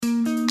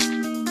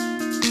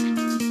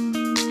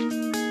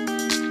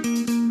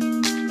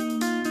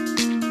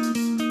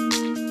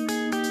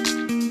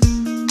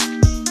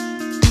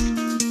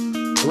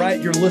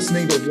right, you're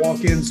listening to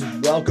Walk-Ins.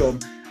 Welcome.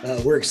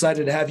 We're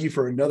excited to have you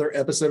for another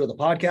episode of the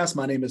podcast.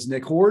 My name is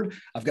Nick Horde.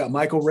 I've got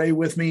Michael Ray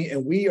with me,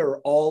 and we are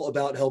all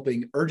about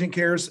helping urgent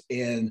cares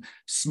and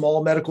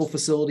small medical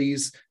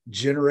facilities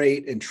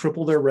generate and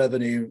triple their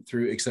revenue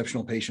through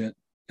exceptional patient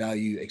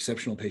value,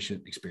 exceptional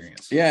patient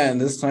experience. Yeah, and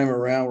this time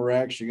around, we're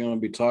actually going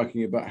to be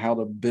talking about how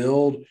to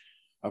build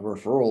a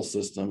referral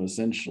system,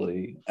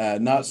 essentially.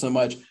 Not so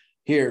much,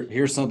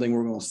 here's something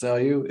we're going to sell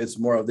you. It's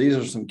more of these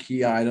are some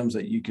key items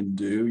that you can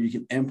do, you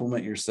can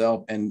implement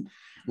yourself. And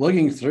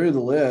looking through the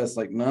list,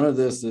 like none of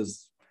this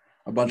is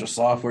a bunch of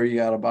software you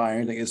got to buy or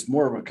anything. It's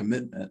more of a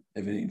commitment,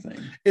 if anything.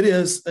 It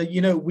is.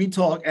 We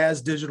talk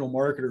as digital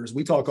marketers,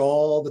 we talk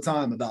all the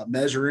time about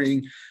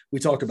measuring. We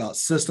talk about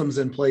systems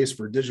in place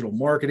for digital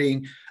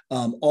marketing,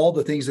 all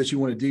the things that you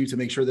want to do to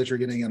make sure that you're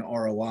getting an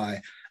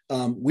ROI.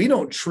 We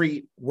don't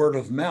treat word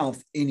of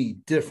mouth any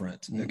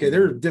different. Okay.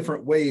 There are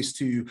different ways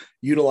to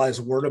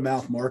utilize word of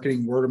mouth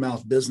marketing, word of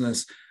mouth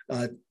business,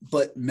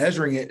 but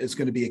measuring it is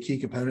going to be a key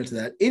component to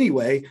that.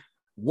 Anyway,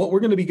 what we're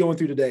going to be going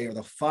through today are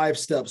the 5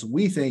 steps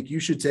we think you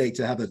should take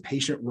to have a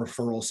patient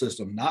referral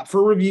system, not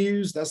for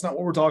reviews. That's not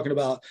what we're talking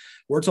about.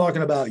 We're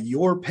talking about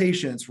your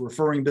patients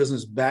referring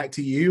business back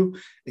to you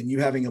and you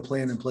having a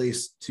plan in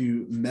place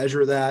to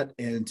measure that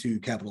and to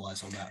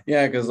capitalize on that.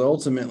 Yeah, because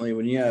ultimately,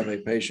 when you have a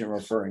patient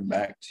referring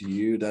back to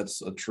you,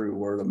 that's a true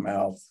word of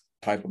mouth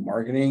type of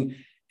marketing.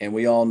 And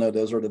we all know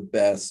those are the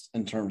best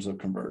in terms of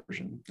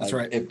conversion. That's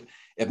right.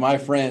 If my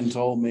friend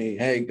told me,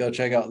 hey, go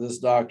check out this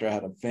doctor, I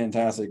had a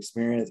fantastic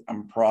experience,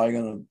 I'm probably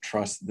going to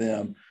trust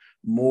them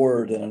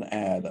more than an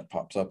ad that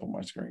pops up on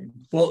my screen.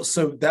 Well,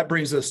 so that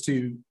brings us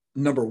to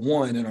number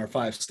 1 in our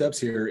 5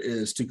 steps here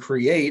is to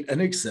create an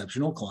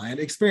exceptional client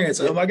experience.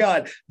 Oh my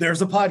God,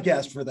 there's a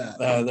podcast for that.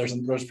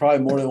 There's probably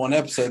more than one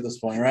episode at this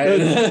point, right?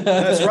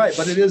 That's right.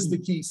 But it is the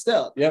key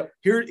step. Yep.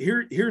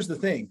 Here's the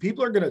thing.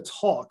 People are going to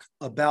talk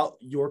about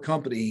your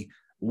company,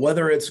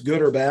 whether it's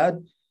good or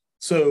bad.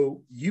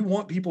 So you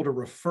want people to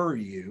refer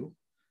you.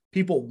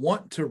 People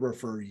want to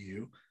refer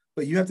you,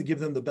 but you have to give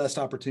them the best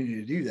opportunity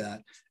to do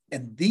that.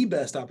 And the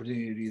best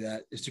opportunity to do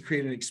that is to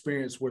create an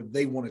experience where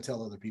they want to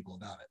tell other people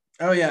about it.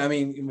 Oh, yeah. I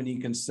mean, when you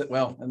can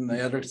and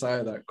the other side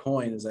of that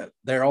coin is that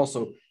they're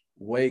also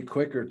way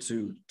quicker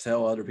to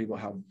tell other people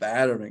how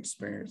bad of an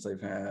experience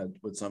they've had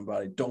with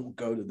somebody. Don't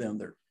go to them.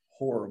 They're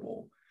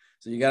horrible.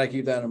 So you got to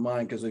keep that in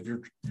mind, because if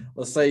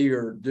let's say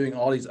you're doing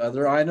all these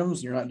other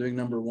items, you're not doing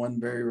number 1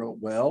 very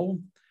well.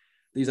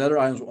 These other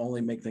items will only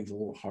make things a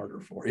little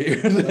harder for you.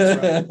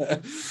 That's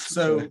right.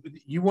 So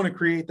you want to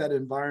create that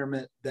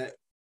environment that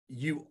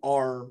you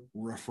are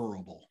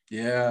referable.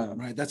 Yeah.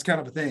 Right. That's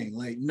kind of a thing.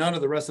 Like none of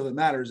the rest of it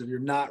matters if you're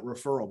not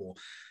referable.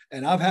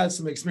 And I've had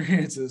some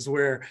experiences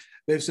where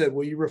they've said,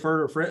 well, you refer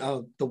to a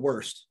friend, the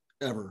worst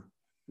ever.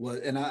 Well,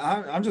 and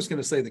I'm just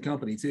going to say the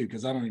company too,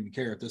 because I don't even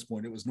care at this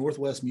point. It was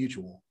Northwest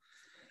Mutual.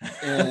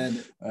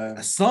 And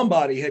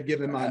somebody had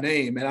given my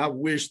name, and I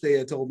wish they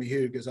had told me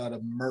who, because I'd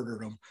have murdered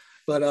them.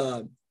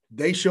 But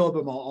they show up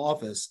at my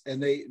office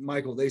and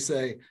they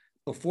say,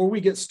 before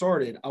we get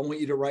started, I want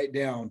you to write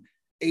down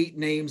 8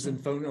 names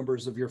and phone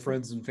numbers of your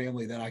friends and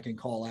family that I can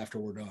call after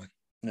we're done.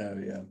 Oh,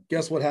 yeah.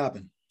 Guess what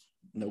happened?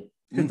 Nope.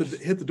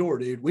 Hit the door,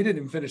 dude. We didn't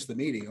even finish the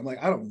meeting. I'm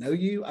like, I don't know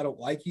you. I don't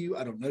like you.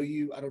 I don't know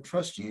you. I don't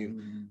trust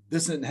you.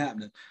 This isn't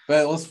happening.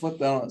 But let's flip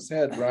that on its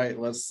head, right?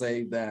 Let's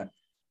say that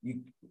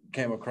you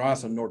came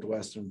across a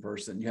Northwestern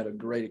person, you had a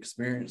great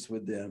experience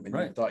with them, and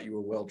you thought you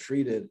were well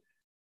treated.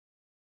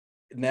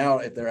 Now,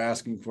 if they're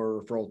asking for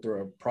a referral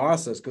through a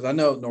process, because I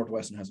know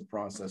Northwestern has a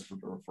process for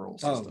the referral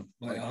system.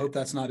 I hope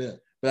that's not it.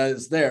 But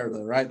it's there,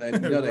 though, right? They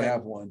they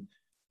have one.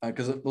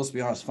 Because let's be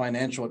honest,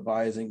 financial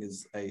advising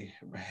is a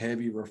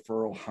heavy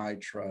referral, high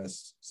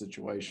trust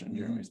situation,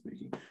 generally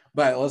speaking.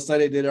 But let's say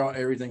they did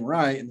everything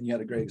right and you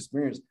had a great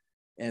experience.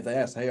 And if they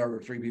ask, hey, are there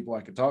 3 people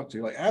I could talk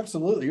to? Like,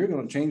 absolutely, you're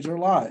going to change their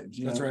lives.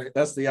 That's right.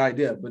 That's the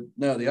idea. But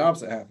no, the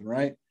opposite happened,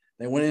 right?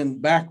 They went in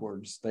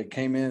backwards. They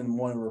came in and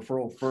wanted a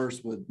referral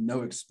first with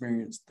no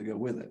experience to go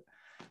with it.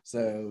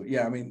 So,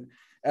 yeah, I mean,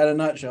 at a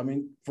nutshell, I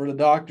mean, for the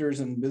doctors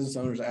and business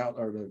owners out,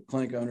 or the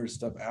clinic owners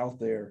stuff out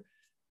there,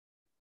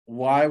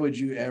 why would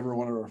you ever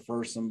want to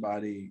refer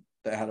somebody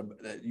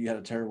that you had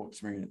a terrible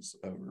experience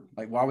over?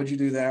 Like, why would you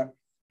do that?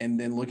 And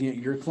then looking at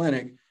your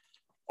clinic,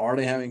 are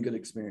they having good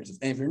experiences?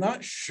 And if you're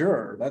not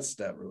sure, that's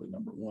step really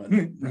number 1.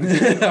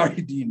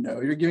 Do you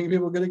know you're giving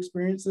people good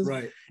experiences?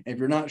 Right. And if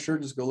you're not sure,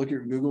 just go look at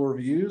your Google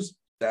reviews.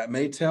 That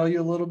may tell you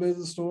a little bit of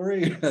the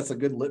story. That's a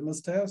good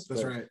litmus test.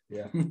 That's right.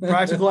 Yeah.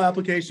 Practical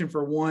application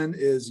for 1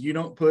 is you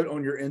don't put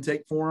on your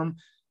intake form,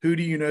 who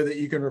do you know that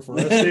you can refer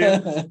us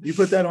to? You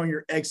put that on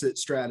your exit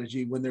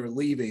strategy when they're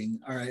leaving.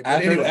 All right.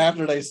 But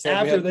after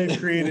they've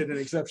created an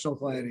exceptional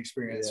client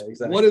experience. Yeah,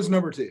 exactly. What is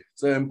number 2?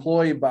 So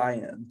employee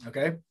buy-in.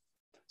 Okay.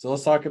 So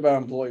let's talk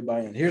about employee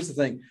buy-in. Here's the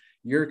thing.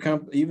 Your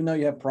company, even though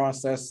you have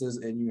processes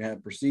and you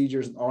have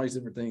procedures and all these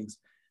different things,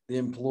 the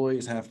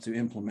employees have to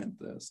implement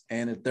this.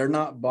 And if they're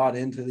not bought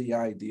into the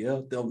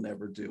idea, they'll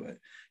never do it.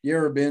 You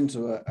ever been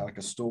to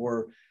a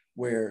store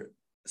where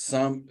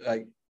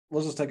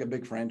let's just take a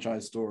big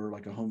franchise store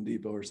like a Home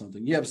Depot or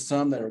something. You have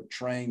some that are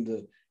trained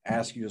to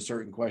ask you a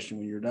certain question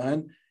when you're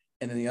done,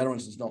 and then the other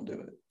ones just don't do it.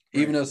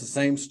 Right. Even though it's the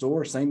same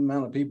store, same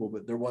amount of people,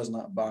 but there was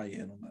not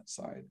buy-in on that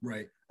side.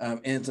 Right. And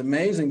it's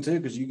amazing too,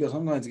 because you go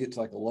sometimes get to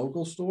like a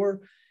local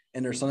store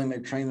and there's something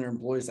they've trained their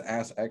employees to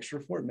ask extra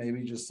for it.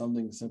 Maybe just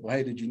something simple.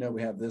 Hey, did you know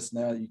we have this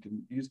now that you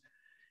can use?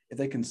 If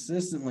they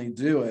consistently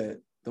do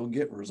it, they'll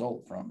get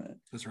result from it.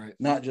 That's right.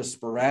 Not just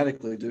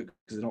sporadically do it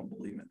because they don't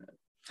believe in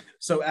it.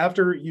 So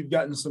after you've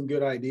gotten some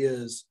good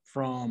ideas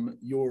from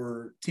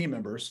your team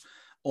members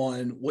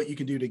on what you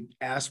can do to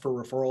ask for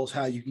referrals,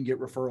 how you can get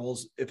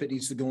referrals, if it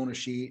needs to go on a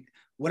sheet,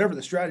 whatever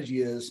the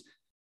strategy is,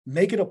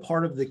 make it a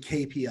part of the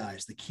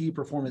KPIs, the key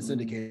performance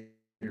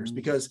indicators,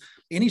 because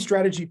any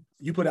strategy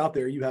you put out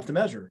there, you have to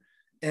measure.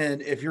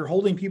 And if you're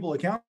holding people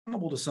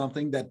accountable to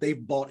something that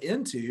they've bought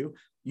into,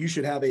 you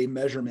should have a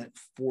measurement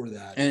for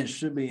that. And it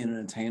should be an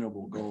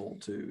attainable goal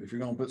too. If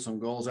you're going to put some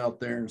goals out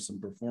there and some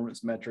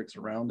performance metrics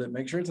around it,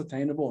 make sure it's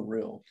attainable and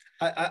real.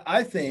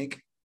 I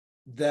think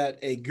that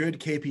a good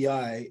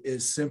KPI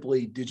is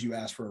simply, did you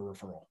ask for a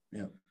referral?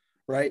 Yeah.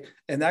 Right.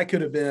 And that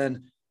could have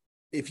been,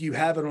 if you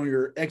have it on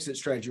your exit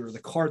strategy or the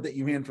card that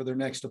you hand for their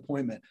next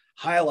appointment,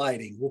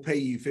 highlighting, we'll pay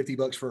you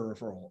 $50 for a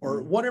referral,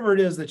 or whatever it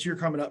is that you're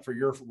coming up for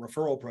your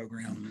referral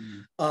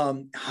program,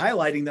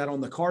 highlighting that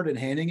on the card and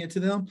handing it to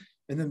them,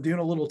 and then doing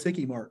a little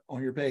ticky mark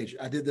on your page.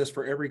 I did this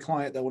for every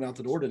client that went out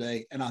the door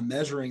today, and I'm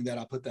measuring that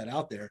I put that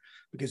out there,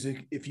 because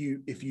if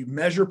you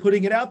measure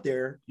putting it out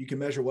there, you can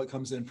measure what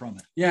comes in from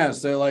it. Yeah.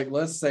 So like,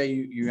 let's say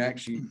you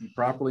actually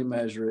properly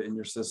measure it in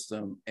your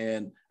system,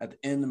 and at the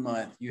end of the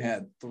month, you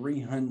had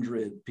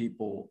 300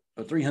 people,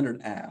 or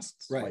 300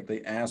 asks, right? Like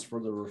they asked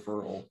for the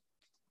referral.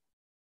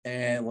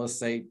 And let's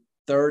say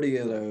 30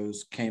 of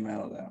those came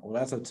out of that. Well,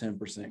 that's a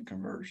 10%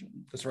 conversion.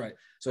 That's right.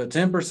 So a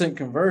 10%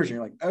 conversion,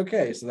 you're like,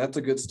 okay, so that's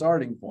a good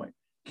starting point.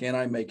 Can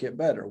I make it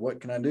better? What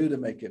can I do to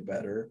make it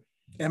better?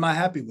 Am I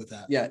happy with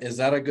that? Yeah. Is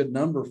that a good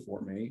number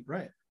for me?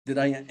 Right.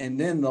 And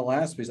then the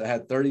last piece, I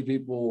had 30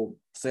 people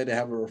say they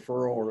have a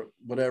referral or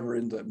whatever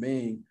ended up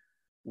being.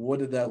 What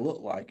did that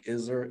look like?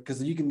 Is there,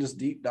 because you can just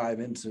deep dive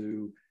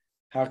into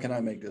how can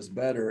I make this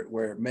better,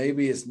 where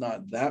maybe it's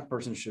not that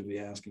person should be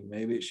asking,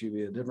 maybe it should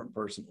be a different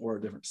person or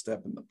a different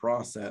step in the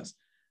process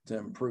to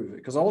improve it.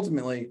 Because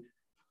ultimately,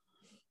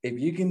 if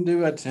you can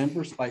do a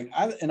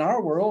 10%, in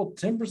our world,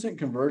 10%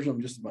 conversion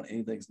of just about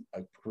anything is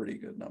a pretty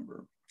good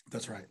number.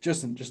 That's right.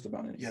 Just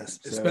about anything. Yes,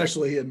 so,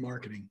 especially in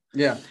marketing.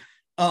 Yeah.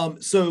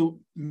 So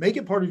make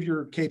it part of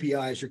your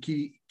KPIs, your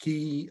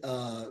key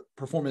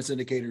performance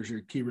indicators,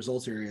 your key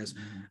results areas,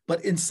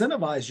 but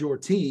incentivize your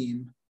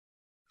team.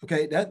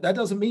 Okay, that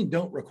doesn't mean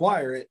don't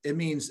require it. It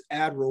means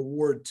add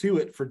reward to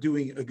it for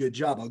doing a good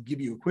job. I'll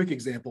give you a quick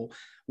example.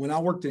 When I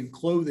worked in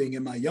clothing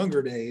in my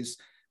younger days,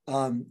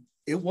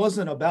 it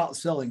wasn't about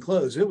selling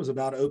clothes. It was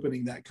about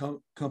opening that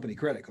company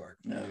credit card.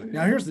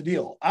 Now, here's the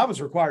deal. I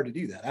was required to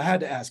do that. I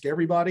had to ask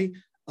everybody.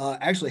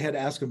 Actually had to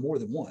ask them more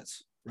than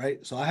once,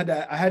 right? So I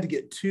had to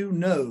get 2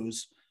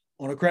 no's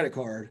on a credit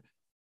card.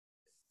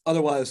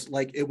 Otherwise,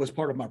 like, it was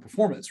part of my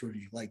performance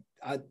review. Like,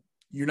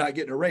 you're not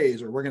getting a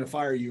raise, or we're going to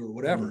fire you, or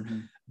whatever.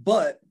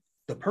 But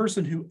the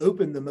person who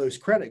opened the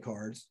most credit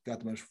cards, got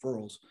the most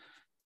referrals,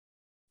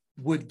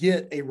 would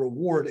get a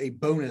reward, a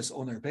bonus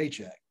on their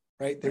paycheck,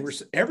 right?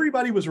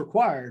 Everybody was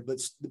required,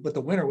 but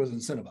the winner was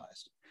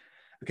incentivized.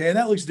 Okay. And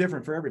that looks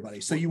different for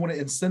everybody. So you want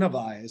to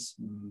incentivize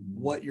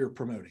what you're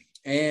promoting.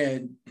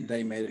 And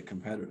they made it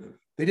competitive.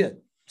 They did.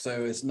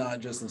 So it's not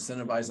just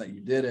incentivizing that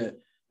you did it.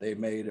 They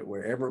made it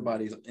where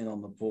everybody's in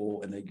on the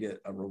pool and they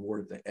get a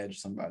reward if they edge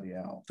somebody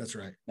out. That's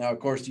right. Now, of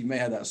course, you may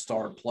have that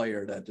star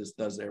player that just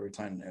does it every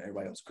time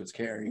everybody else quits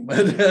caring.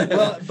 But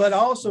but I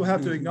also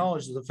have to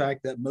acknowledge the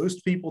fact that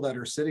most people that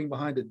are sitting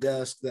behind a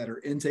desk, that are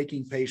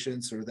intaking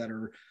patients, or that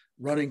are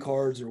running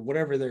cards, or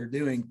whatever they're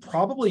doing,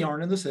 probably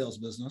aren't in the sales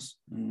business,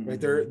 right?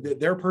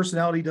 Their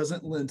personality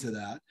doesn't lend to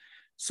that.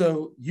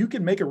 So you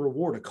can make a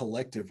reward a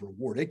collective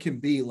reward. It can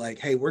be like,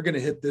 hey, we're going to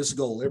hit this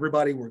goal.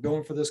 Everybody, we're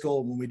going for this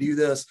goal. When we do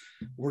this,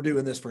 we're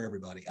doing this for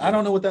everybody. I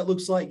don't know what that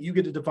looks like. You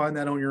get to define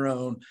that on your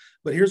own.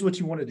 But here's what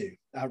you want to do.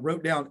 I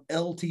wrote down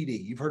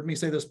LTD. You've heard me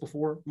say this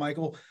before,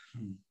 Michael.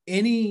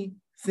 Anything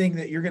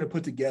that you're going to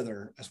put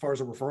together as far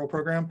as a referral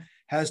program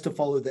has to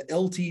follow the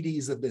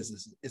LTDs of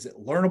business. Is it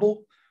learnable?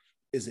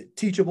 Is it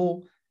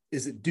teachable?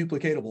 Is it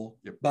duplicatable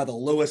by the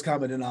lowest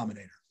common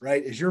denominator,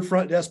 right? Is your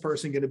front desk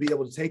person going to be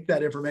able to take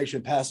that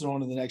information, pass it on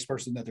to the next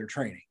person that they're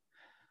training,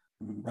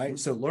 right?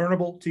 So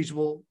learnable,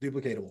 teachable,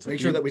 duplicatable. Make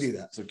sure that we do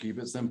that. So keep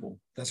it simple.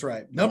 That's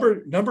right.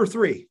 Number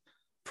 3,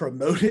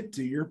 promote it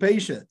to your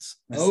patients.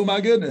 Oh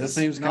my goodness. That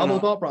seems novel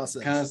thought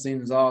process. Kind of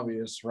seems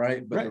obvious,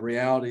 right? But the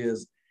reality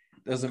is,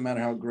 it doesn't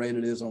matter how great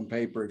it is on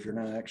paper. If you're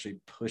not actually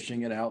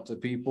pushing it out to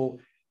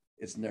people,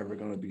 it's never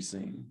going to be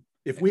seen.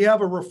 If we have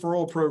a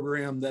referral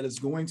program that is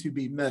going to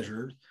be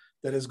measured,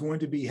 that is going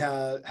to be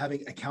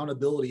having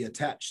accountability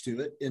attached to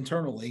it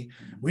internally,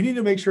 we need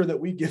to make sure that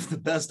we give the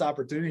best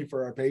opportunity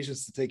for our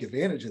patients to take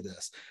advantage of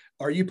this.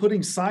 Are you putting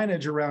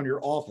signage around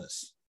your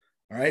office?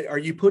 All right. Are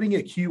you putting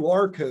a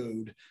QR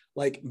code,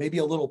 like maybe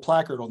a little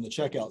placard on the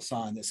checkout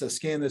sign that says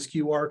scan this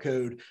QR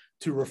code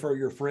to refer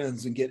your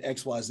friends and get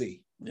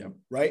XYZ? Yeah.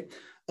 Right.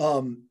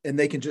 And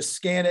they can just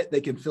scan it.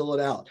 They can fill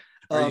it out.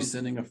 Are you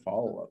sending a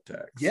follow-up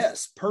text?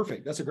 Yes.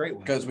 Perfect. That's a great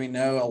one. Because we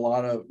know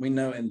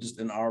and just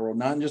in our world,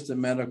 not just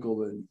in medical,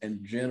 but in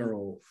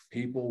general,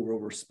 people will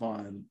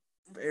respond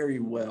very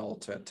well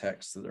to a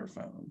text to their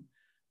phone.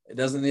 It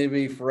doesn't need to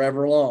be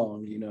forever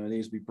long. It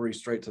needs to be pretty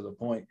straight to the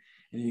point.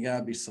 And you got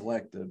to be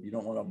selective. You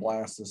don't want to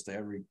blast this to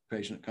every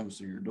patient that comes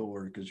through your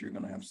door, because you're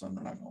going to have some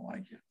that are not going to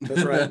like it.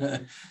 That's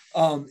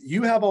right.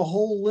 You have a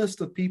whole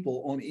list of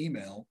people on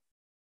email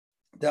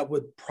that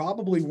would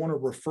probably want to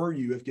refer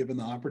you if given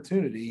the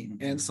opportunity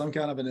and some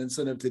kind of an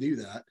incentive to do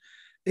that.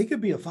 It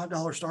could be a $5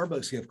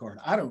 Starbucks gift card.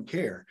 I don't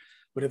care.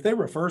 But if they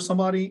refer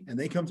somebody and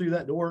they come through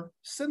that door,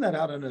 send that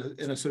out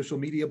in a social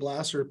media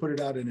blast, or put it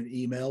out in an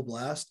email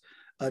blast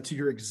to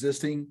your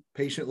existing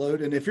patient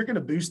load. And if you're going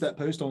to boost that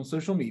post on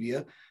social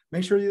media,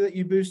 make sure that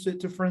you boost it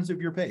to friends of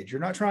your page.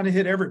 You're not trying to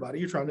hit everybody.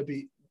 You're trying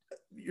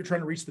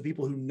to reach the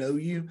people who know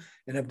you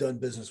and have done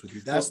business with you.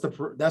 That's the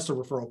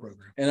referral program.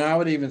 And I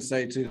would even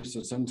say too,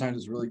 so sometimes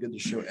it's really good to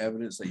show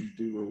evidence that you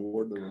do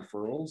reward the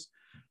referrals,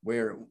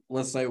 where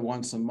let's say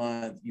once a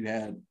month you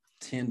had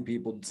 10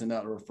 people to send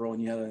out a referral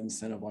and you had an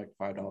incentive like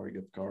 $5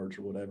 gift cards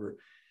or whatever,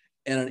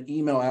 and an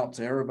email out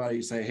to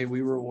everybody, say, hey,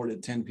 we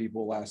rewarded 10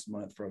 people last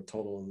month for a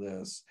total of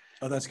this.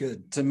 Oh, that's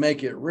good. To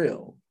make it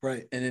real.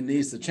 Right. And it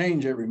needs to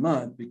change every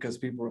month, because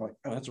people are like,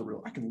 oh, that's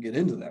I can get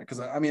into that. Because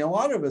I mean, a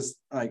lot of us,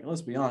 like,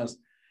 let's be honest,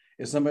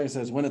 if somebody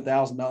says win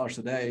 $1,000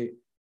 today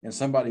and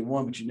somebody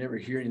won, but you never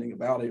hear anything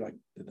about it, like,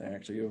 did they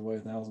actually give away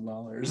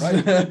 $1,000?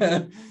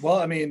 Right. Well,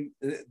 I mean,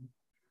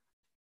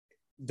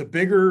 the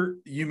bigger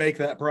you make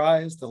that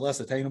prize, the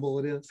less attainable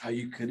it is. How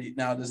you could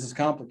now, this is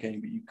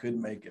complicating, but you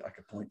could make it like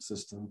a point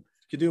system.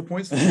 You could do a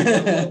point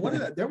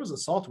system. There was a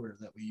software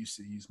that we used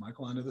to use,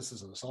 Michael. I know this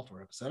is a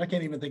software episode. I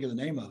can't even think of the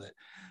name of it,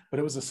 but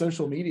it was a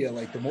social media.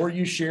 Like, the more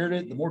you shared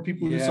it, the more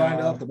people who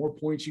signed up, the more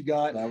points you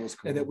got. That was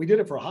cool. And that we did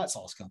it for a hot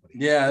sauce company.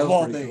 Yeah, of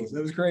all things.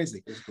 Cool. It was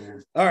crazy. It was cool.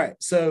 All right.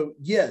 So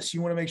yes,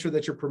 you want to make sure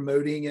that you're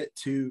promoting it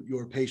to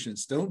your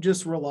patients. Don't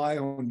just rely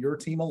on your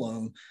team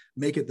alone.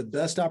 Make it the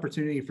best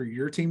opportunity for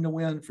your team to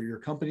win, for your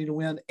company to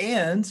win,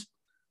 and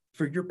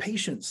for your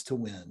patients to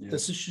win. Yeah.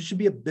 This should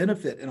be a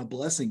benefit and a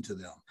blessing to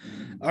them.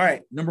 All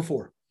right. Number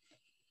 4.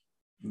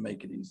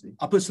 Make it easy.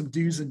 I'll put some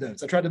do's and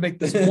don'ts. I tried to make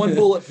this one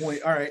bullet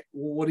point. All right.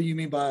 Well, what do you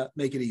mean by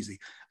make it easy?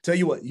 Tell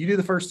you what, you do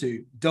the first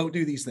 2. Don't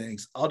do these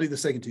things. I'll do the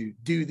second 2.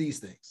 Do these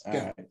things. All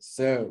right.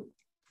 So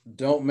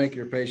don't make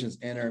your patients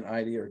enter an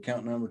ID or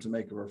account number to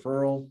make a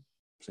referral.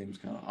 Seems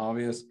kind of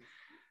obvious.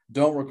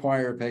 Don't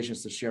require your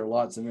patients to share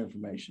lots of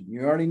information.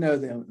 You already know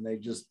them, and they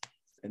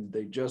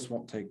just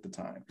won't take the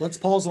time. Let's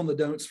pause on the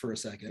don'ts for a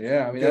second.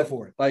 Yeah, I mean, go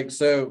for it. Like,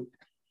 so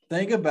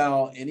think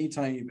about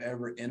anytime you've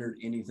ever entered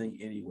anything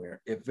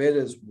anywhere. If it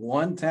is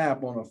one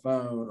tap on a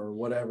phone or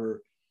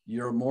whatever,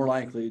 you're more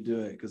likely to do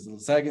it, because the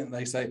second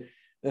they say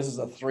this is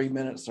a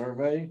 3-minute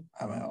survey,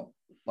 I'm out.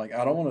 Like,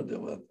 I don't want to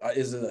deal with it.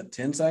 Is it a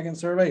 10-second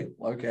survey?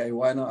 Okay,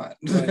 why not?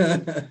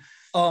 Right.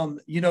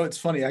 It's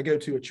funny. I go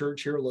to a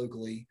church here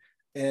locally,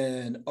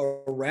 and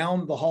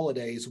around the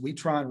holidays, we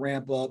try and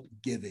ramp up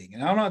giving.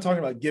 And I'm not talking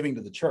about giving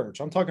to the church.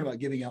 I'm talking about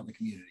giving out in the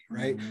community,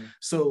 right? Mm-hmm.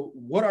 So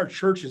what our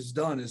church has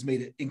done is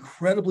made it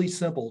incredibly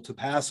simple to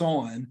pass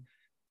on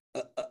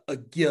a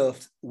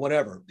gift,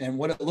 whatever. And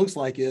what it looks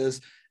like is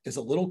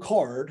a little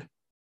card,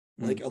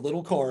 like a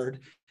little card.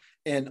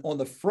 And on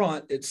the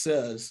front, it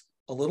says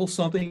a little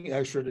something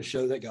extra to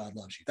show that God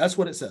loves you. That's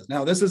what it says.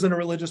 Now, this isn't a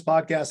religious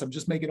podcast. I'm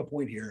just making a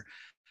point here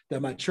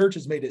that my church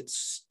has made it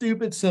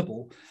stupid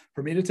simple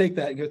for me to take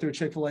that and go through a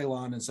Chick-fil-A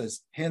line and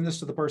says, hand this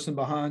to the person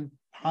behind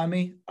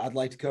me. I'd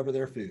like to cover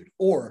their food.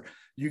 Or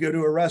you go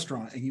to a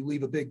restaurant and you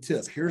leave a big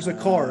tip. Here's a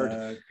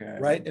card,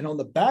 right? And on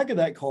the back of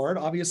that card,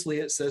 obviously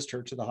it says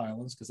Church of the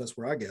Highlands, because that's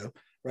where I go,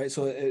 right?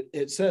 So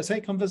it says,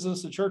 hey, come visit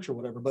us at church or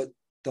whatever. But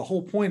the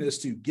whole point is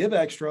to give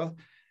extra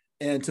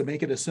and to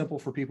make it as simple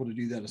for people to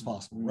do that as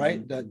possible,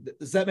 right?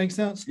 Does that make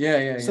sense?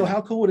 Yeah. So how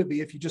cool would it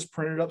be if you just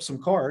printed up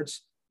some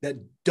cards that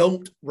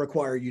don't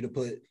require you to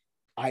put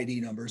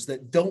ID numbers,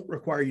 that don't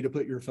require you to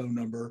put your phone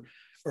number,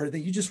 or that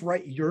you just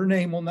write your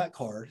name on that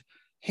card,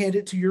 hand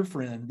it to your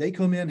friend. They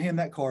come in, hand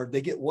that card,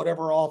 they get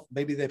whatever off.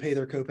 Maybe they pay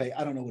their copay.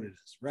 I don't know what it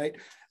is, right?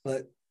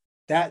 But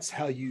that's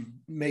how you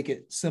make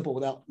it simple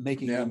without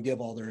making them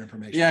give all their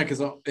information. Yeah,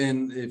 because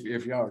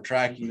if y'all are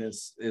tracking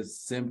this, as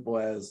simple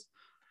as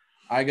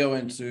I go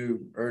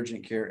into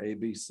urgent care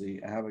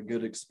ABC, I have a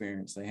good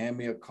experience. They hand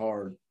me a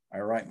card. I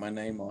write my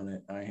name on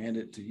it. I hand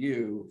it to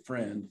you,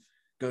 friend.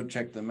 Go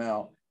check them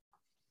out.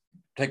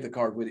 Take the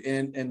card with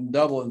you and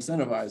double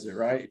incentivize it,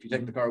 right? If you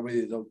take the card with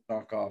you, they'll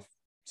knock off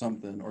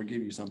something or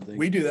give you something.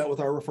 We do that with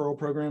our referral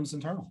programs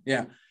internal.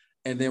 Yeah.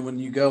 And then when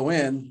you go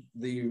in,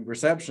 the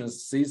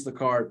receptionist sees the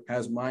card,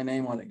 has my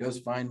name on it, goes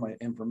find my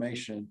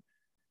information,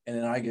 and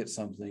then I get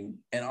something.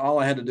 And all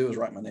I had to do is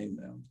write my name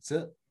down. That's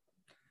it.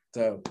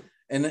 So,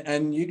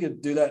 And you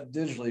could do that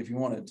digitally if you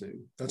wanted to.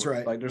 That's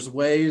right. Like there's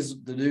ways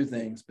to do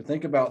things, but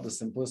think about the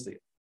simplicity.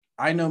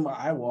 I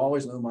will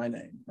always know my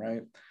name,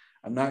 right?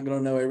 I'm not going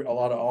to know a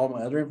lot of all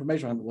my other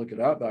information. I have to look it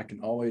up, but I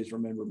can always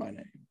remember my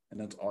name. And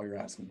that's all you're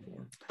asking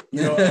for.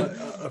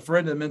 A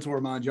friend and mentor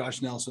of mine,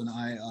 Josh Nelson,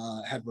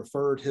 I had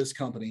referred his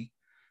company,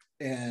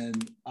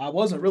 and I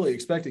wasn't really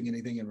expecting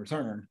anything in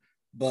return,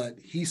 but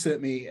he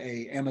sent me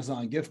a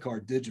Amazon gift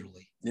card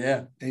digitally. Yeah.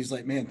 And he's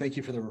like, man, thank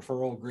you for the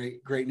referral.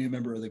 Great new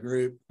member of the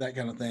group, that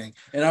kind of thing.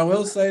 And I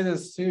will say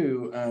this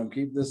too,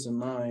 keep this in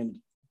mind,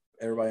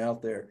 everybody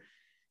out there.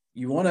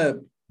 You want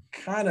to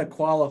kind of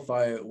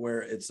qualify it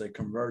where it's a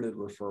converted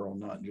referral,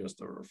 not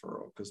just a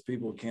referral, because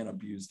people can't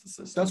abuse the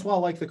system. That's why I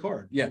like the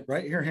card. Yeah.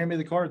 Right here, hand me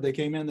the card. They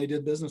came in, they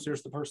did business.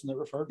 Here's the person that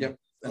referred me. Yep.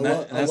 I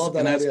love that.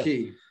 And that's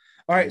key.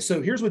 All right.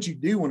 So here's what you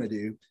do want to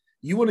do.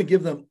 You want to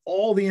give them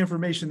all the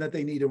information that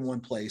they need in one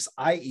place,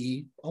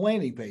 i.e. a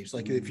landing page.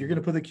 Like if you're going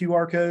to put the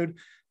QR code,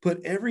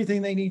 put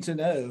everything they need to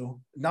know,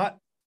 not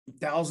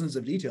thousands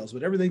of details,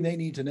 but everything they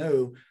need to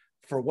know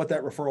for what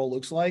that referral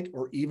looks like,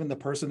 or even the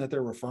person that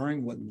they're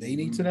referring, what they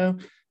need to know,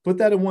 put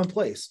that in one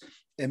place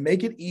and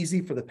make it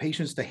easy for the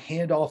patients to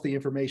hand off the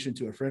information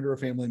to a friend or a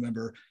family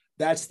member.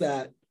 That's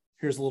that.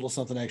 Here's a little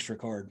something extra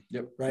card.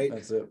 Yep. Right.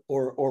 That's it.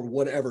 Or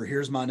whatever.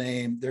 Here's my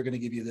name. They're going to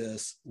give you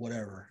this,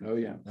 whatever. Oh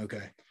yeah.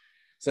 Okay.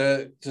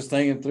 So just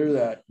thinking through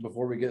that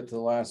before we get to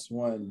the last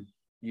one,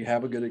 you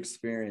have a good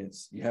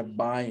experience, you have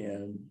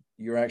buy-in,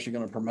 you're actually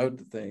going to promote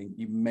the thing.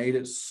 You made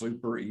it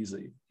super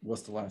easy.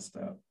 What's the last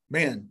step?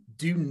 Man,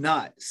 do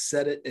not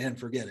set it and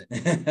forget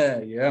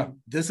it. Yeah.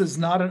 This is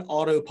not an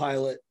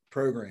autopilot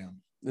program.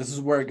 This is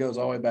where it goes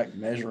all the way back to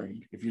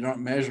measuring. If you're not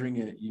measuring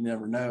it, you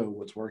never know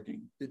what's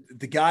working.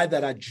 The guy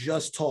that I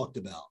just talked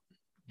about,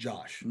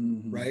 Josh,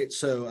 right?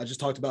 So I just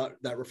talked about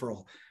that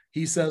referral.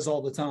 He says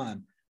all the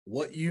time,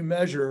 what you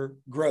measure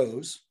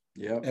grows,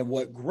 and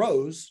what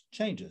grows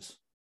changes.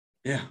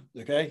 Yeah.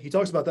 Okay. He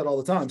talks about that all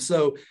the time.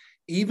 So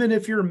even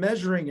if you're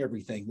measuring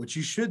everything, which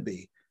you should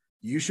be,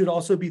 you should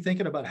also be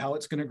thinking about how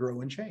it's going to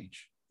grow and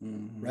change,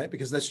 right?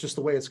 Because that's just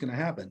the way it's going to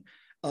happen.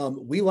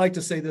 We like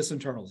to say this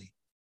internally: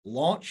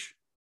 launch,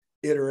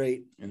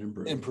 iterate, and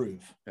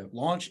improve. Yep.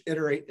 Launch,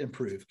 iterate,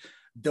 improve.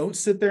 Don't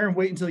sit there and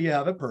wait until you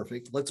have it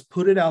perfect. Let's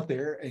put it out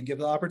there and give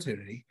the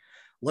opportunity.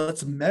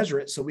 Let's measure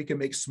it so we can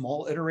make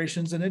small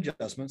iterations and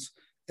adjustments,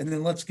 and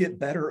then let's get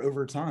better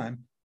over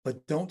time,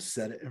 but don't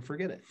set it and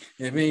forget it.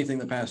 If anything,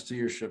 the past 2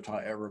 years should have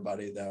taught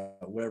everybody that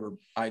whatever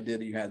idea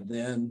you had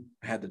then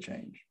had to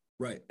change.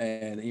 Right.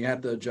 And you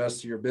have to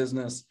adjust to your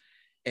business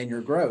and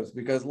your growth,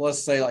 because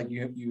let's say like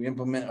you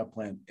implement a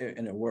plan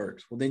and it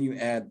works. Well, then you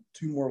add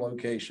 2 more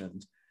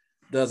locations.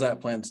 Does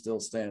that plan still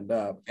stand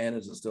up, and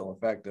is it still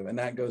effective? And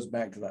that goes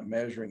back to that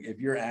measuring. If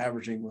you're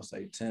averaging, let's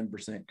say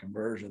 10%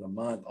 conversion a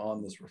month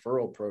on this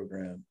referral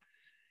program,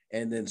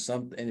 and then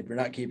and if you're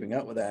not keeping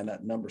up with that and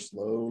that number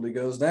slowly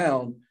goes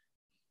down,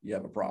 you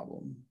have a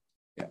problem.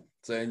 Yeah.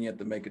 So, and you have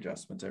to make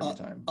adjustments every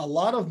time. A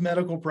lot of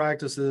medical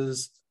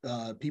practices,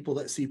 people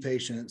that see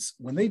patients,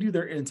 when they do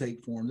their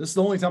intake form, this is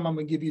the only time I'm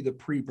going to give you the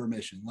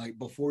pre-permission, like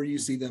before you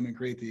see them and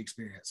create the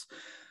experience.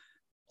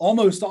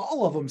 Almost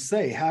all of them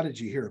say, how did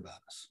you hear about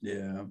us?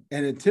 Yeah.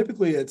 And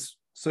typically it's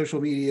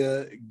social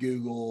media,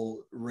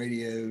 Google,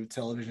 radio,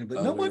 television,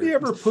 but nobody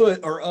ever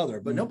put, or other,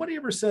 but nobody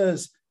ever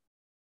says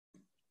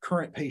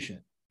current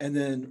patient. And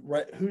then,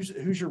 right, who's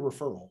your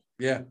referral?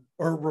 Yeah.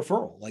 Or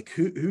referral, like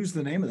who's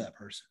the name of that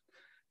person?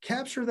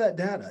 Capture that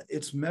data.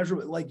 It's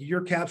measurable. Like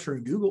you're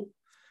capturing Google,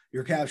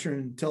 you're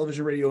capturing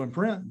television, radio, and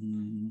print.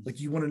 Like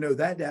you want to know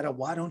that data.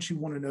 Why don't you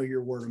want to know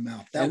your word of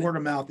mouth? That word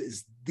of mouth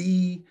is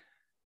the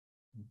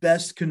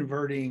best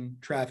converting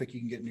traffic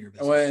you can get into your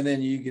business. Well, and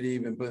then you could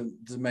even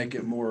put, to make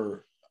it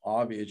more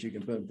obvious, you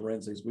can put in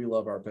parentheses, we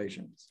love our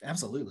patients.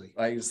 Absolutely.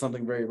 Like it's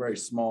something very, very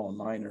small and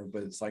minor,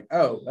 but it's like,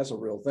 oh, that's a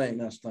real thing.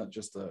 That's not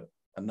just a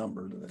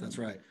number to them. That's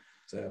right.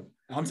 So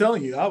I'm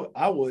telling you,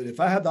 I would, if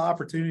I had the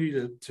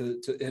opportunity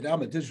to and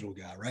I'm a digital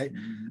guy, right?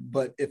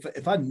 But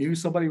if I knew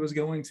somebody was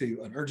going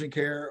to an urgent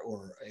care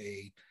or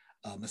a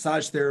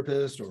massage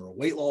therapist or a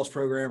weight loss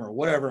program or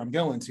whatever I'm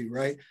going to,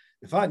 right?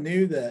 If I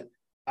knew that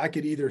I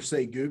could either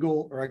say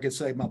Google or I could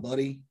say my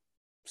buddy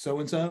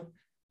so-and-so,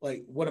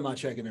 like, what am I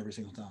checking every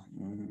single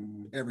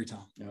time? Every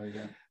time. Oh,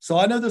 yeah. So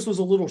I know this was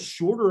a little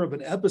shorter of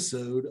an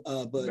episode,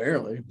 but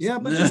barely. Yeah,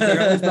 but just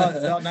barely,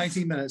 about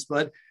 19 minutes.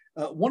 But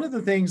one of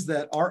the things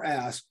that are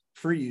asked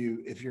for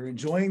you, if you're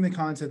enjoying the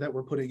content that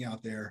we're putting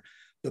out there,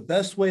 the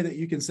best way that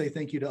you can say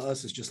thank you to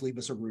us is just leave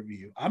us a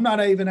review. I'm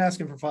not even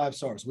asking for 5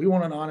 stars. We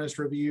want an honest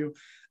review,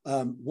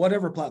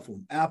 whatever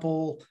platform,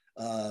 Apple,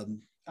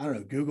 I don't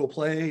know, Google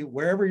Play,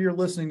 wherever you're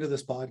listening to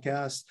this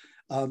podcast.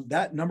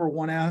 That number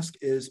one ask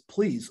is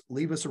please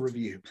leave us a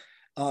review.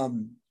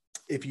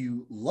 If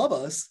you love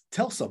us,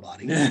 tell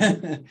somebody.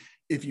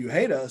 If you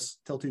hate us,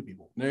 tell 2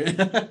 people.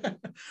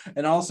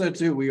 And also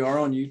too, we are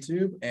on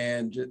YouTube,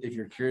 and if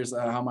you're curious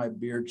how my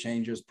beard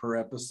changes per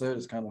episode,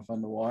 it's kind of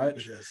fun to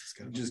watch.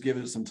 Just give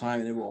it some time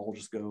and it will all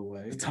just go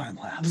away. The time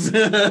lapse.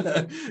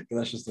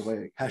 That's just the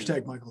way.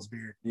 Hashtag Michael's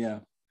beard. Yeah.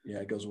 Yeah,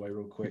 it goes away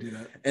real quick. We do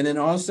that. And then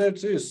also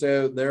too,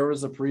 so there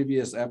was a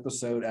previous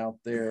episode out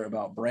there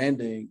about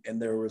branding, and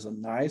there was a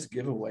nice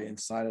giveaway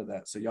inside of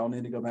that. So y'all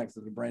need to go back to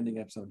the branding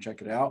episode and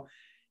check it out.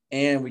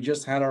 And we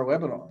just had our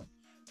webinar,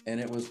 and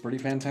it was pretty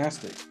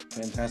fantastic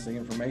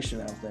information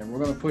out there. And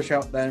we're going to push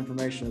out that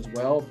information as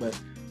well.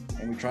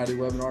 And we try to do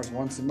webinars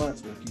once a month.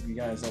 So we'll keep you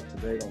guys up to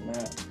date on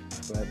that.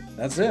 But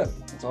that's it.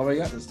 That's all we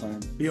got this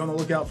time. Be on the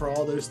lookout for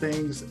all those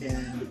things,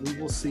 and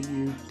we will see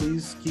you.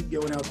 Please keep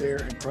going out there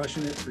and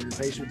crushing it for your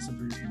patients and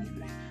for your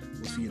community.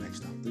 We'll see you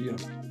next time.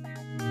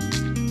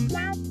 See ya.